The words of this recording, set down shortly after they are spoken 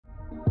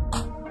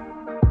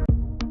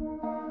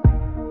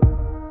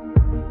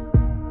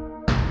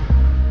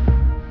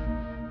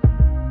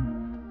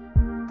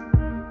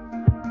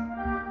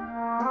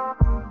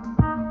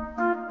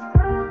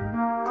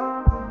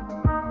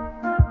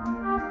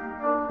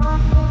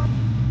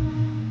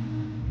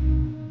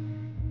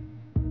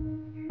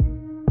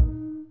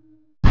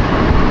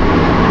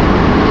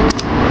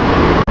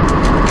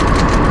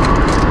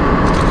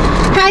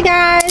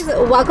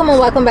welcome and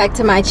welcome back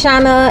to my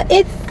channel.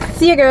 It's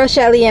your girl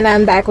Shelly and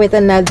I'm back with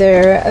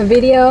another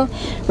video.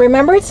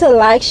 Remember to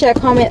like, share,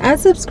 comment and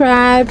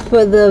subscribe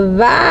for the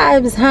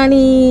vibes,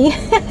 honey.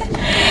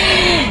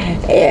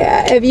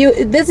 Yeah,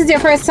 if this is your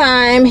first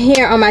time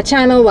here on my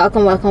channel,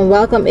 welcome.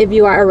 If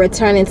you are a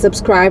returning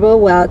subscriber,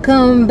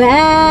 welcome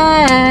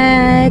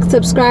back.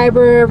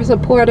 Subscriber,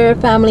 supporter,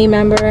 family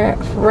member,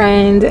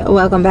 friend,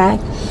 welcome back.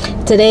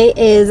 Today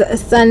is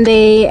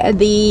Sunday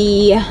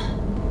the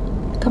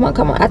come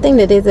on, I think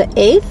that is the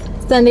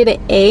 8th, Sunday the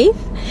 8th,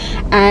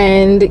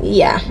 and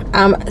yeah,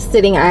 I'm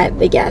sitting at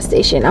the gas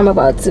station. I'm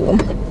about to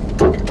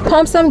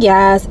pump some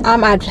gas.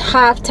 I'm at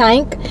half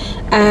tank,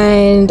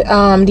 and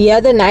the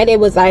other night it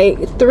was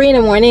like 3 in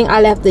the morning.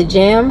 I left the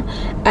gym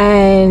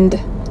and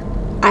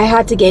I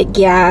had to get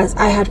gas.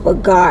 I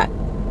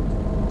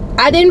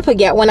didn't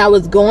forget when I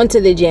was going to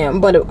the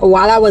gym, but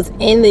while I was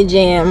in the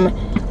gym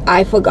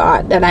I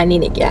forgot that I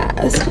needed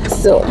gas.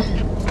 So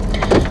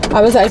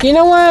I was like, you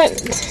know what,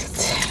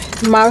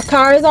 my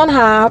car is on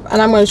half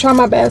and I'm going to try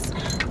my best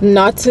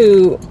not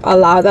to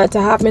allow that to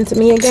happen to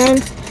me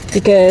again,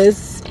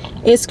 because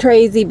it's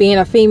crazy being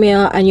a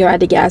female and you're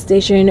at the gas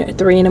station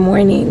 3 in the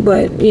morning.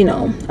 But you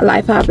know,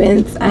 life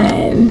happens,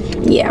 and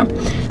yeah.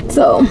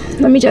 So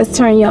let me just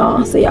turn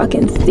y'all so y'all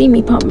can see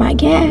me pump my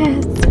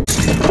gas.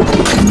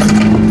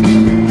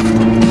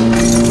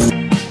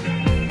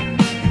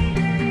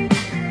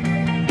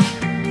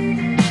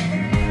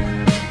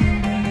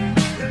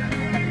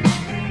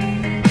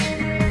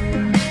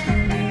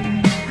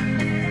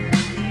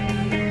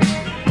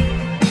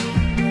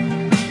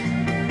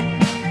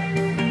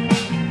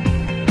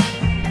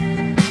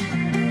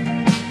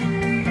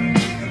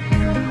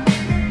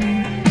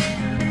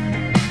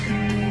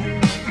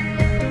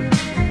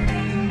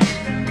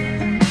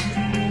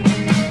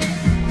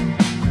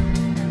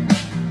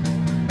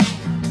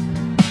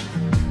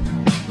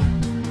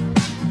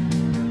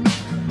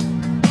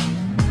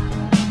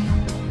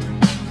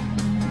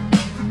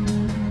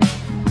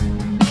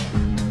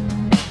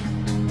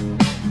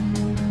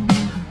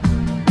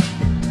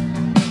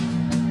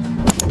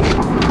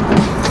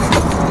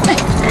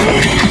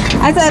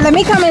 I said, let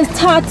me come and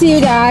talk to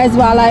you guys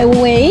while I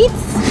wait.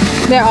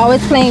 They're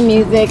always playing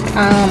music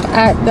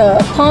at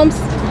the pumps.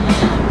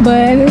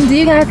 But do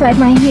you guys like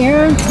my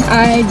hair?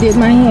 I did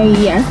my hair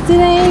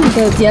yesterday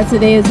because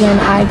yesterday is when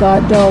I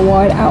got the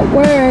award at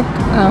work.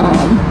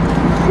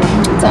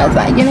 So I was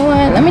like, you know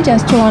what, let me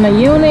just throw on a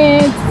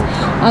unit.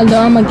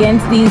 Although I'm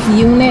against these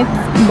units,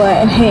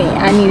 but hey,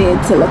 I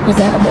needed to look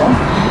presentable.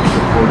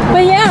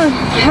 But yeah,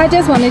 I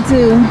just wanted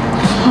to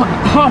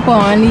hop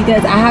on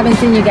because I haven't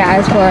seen you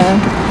guys for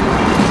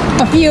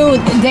a few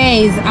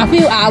days, a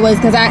few hours,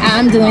 because I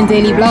am doing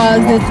daily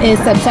vlogs. This is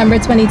September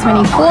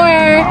 2024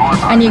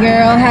 and your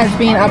girl has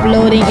been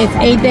uploading. It's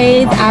 8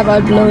 days. I've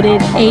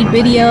uploaded 8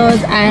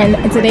 videos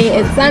and today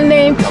is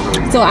Sunday,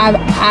 so I've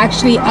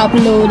actually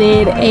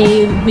uploaded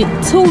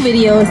 2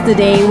 videos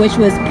today, which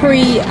was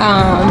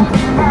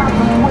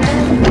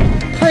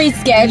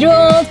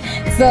pre-scheduled.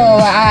 So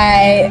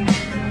I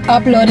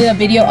uploaded a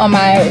video on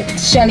my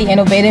Shelly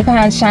Innovative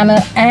Hands channel,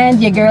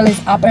 and your girl is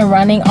up and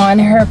running on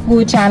her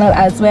food channel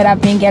as well.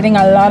 I've been getting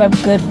a lot of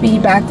good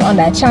feedback on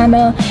that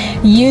channel.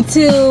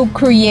 YouTube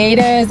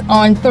creators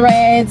on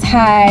Threads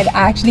had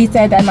actually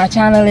said that my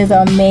channel is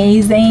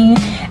amazing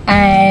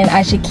and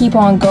I should keep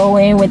on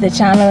going with the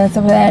channel and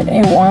stuff like that.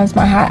 It warms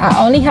my heart. I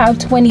only have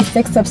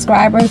 26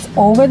 subscribers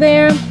over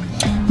there,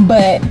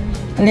 but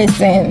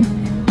listen,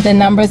 the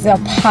numbers are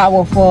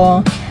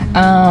powerful.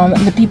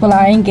 The people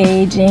are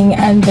engaging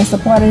and the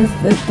support is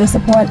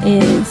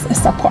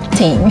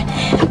supporting.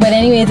 But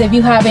anyways, if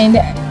you haven't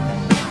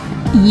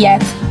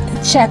yet,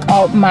 check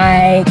out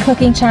my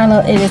cooking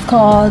channel. It is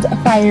called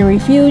Fiery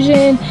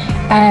Fusion,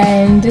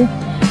 and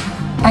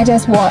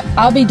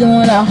I'll be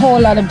doing a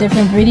whole lot of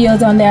different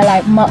videos on there,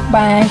 like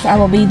mukbangs. I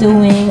will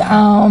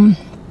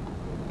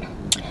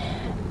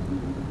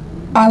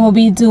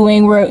be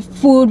doing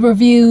food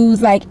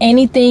reviews, like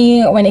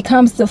anything when it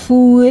comes to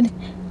food.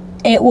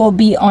 It will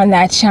be on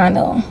that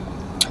channel.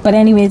 But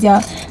anyways,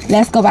 y'all,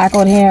 let's go back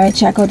out here and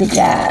check out the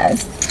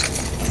gas.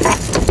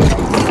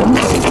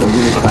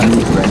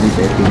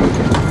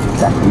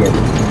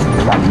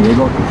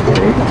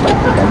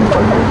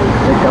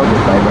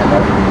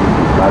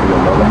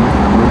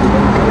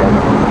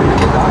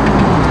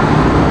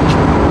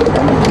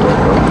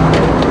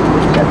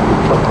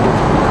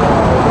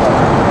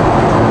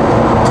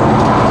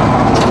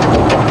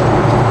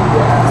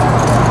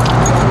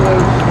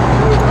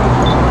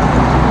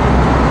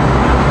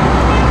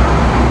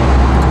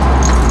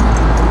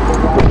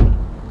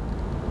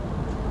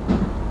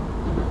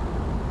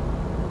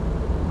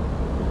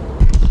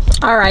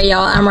 All right,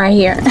 y'all, I'm right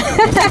here.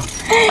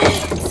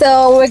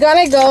 So we're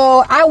gonna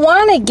go. I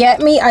want to get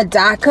me a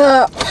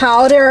DACA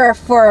powder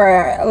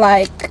for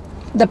like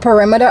the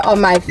perimeter of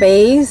my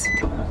face.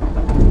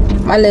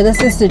 My little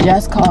sister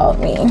just called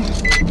me.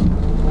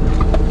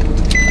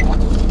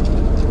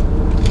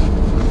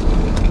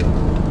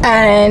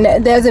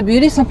 And there's a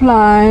beauty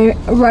supply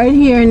right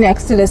here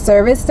next to the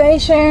service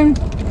station.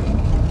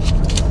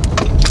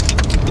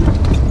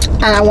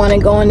 and I want to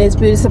go in this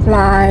beauty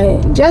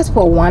supply just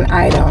for one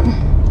item,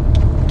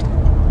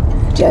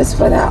 just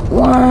for that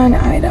one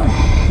item.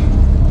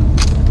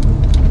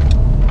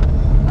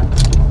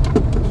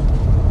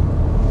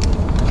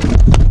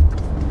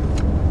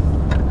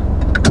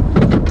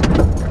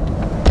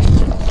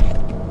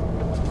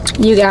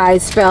 You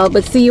guys fell,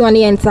 but see you on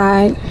the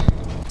inside.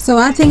 So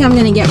I think I'm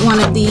gonna get one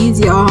of these,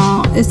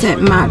 y'all. It's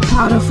that matte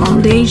powder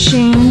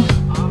foundation.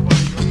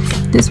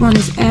 This one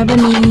is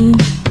ebony.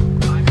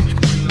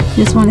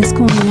 This one is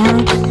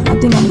cognac. I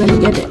think I'm gonna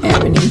get the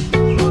ebony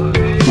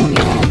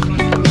cognac.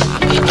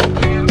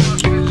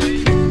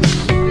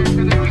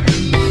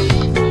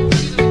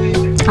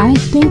 I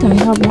think I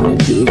have one of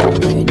these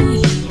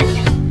already.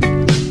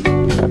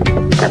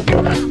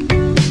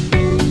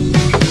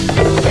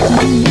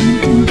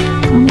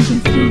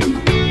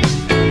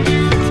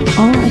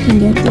 Oh, I can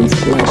get this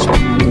blush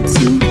palette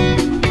too.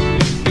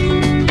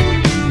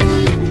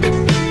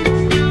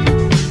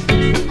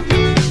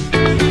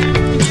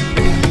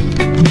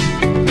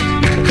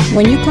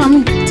 When you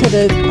come to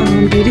the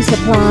beauty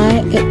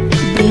supply,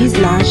 these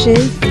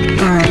lashes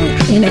are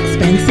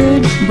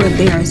inexpensive, but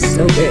they are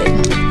so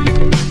good.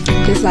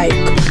 Just like,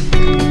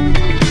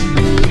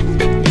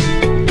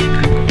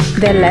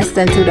 they're less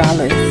than $2,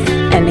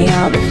 and they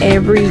have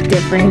every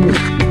different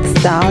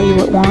style you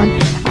would want.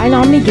 I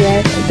normally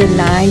get the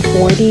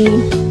 940,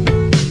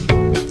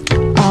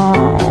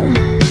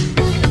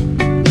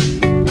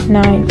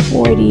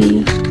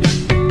 940.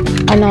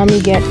 I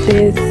normally get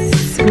this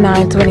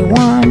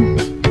 921.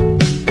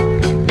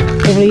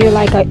 If you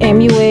like a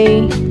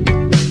MUA,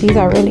 these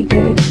are really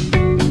good,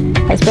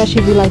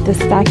 especially if you like to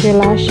stack your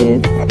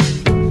lashes.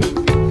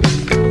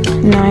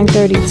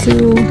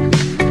 932.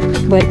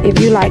 But if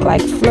you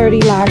like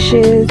flirty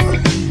lashes,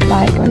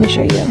 like, let me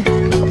show you.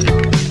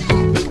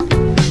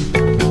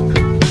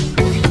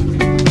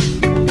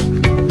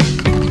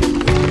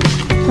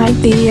 Like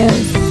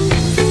these,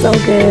 so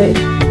good.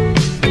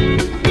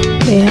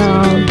 They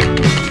have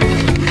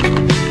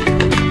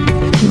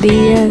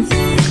these.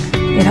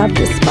 They have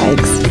the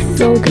spikes,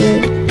 so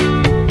good.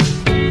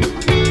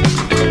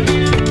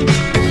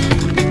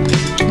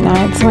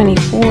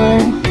 924.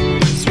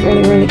 It's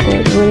really, really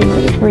good, really,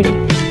 really pretty.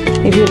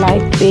 If you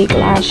like big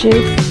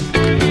lashes,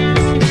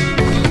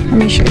 let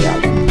me show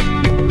y'all them.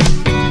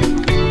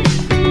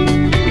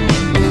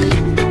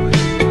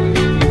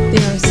 They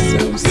are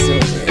so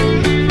good.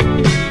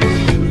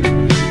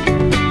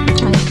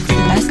 And it's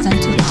less than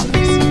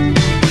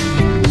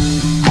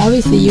 $2.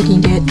 Obviously, you can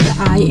get the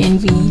Eye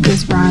Envy.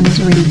 This brand is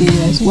really good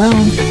as well,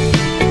 and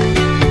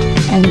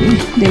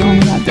they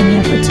only have them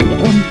here for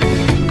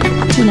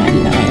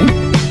 $2.99.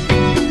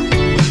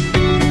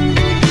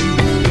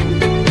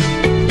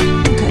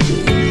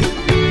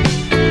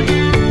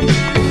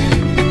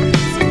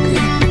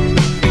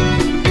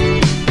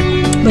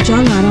 But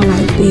y'all know I don't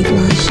like big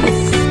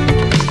lashes.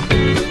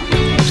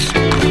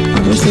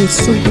 Obviously it's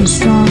super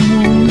strong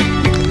though.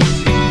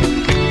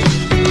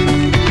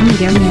 I'm gonna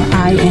get me an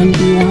Eye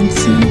Envy one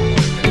too.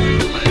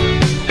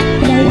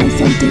 But I want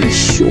something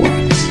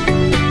short.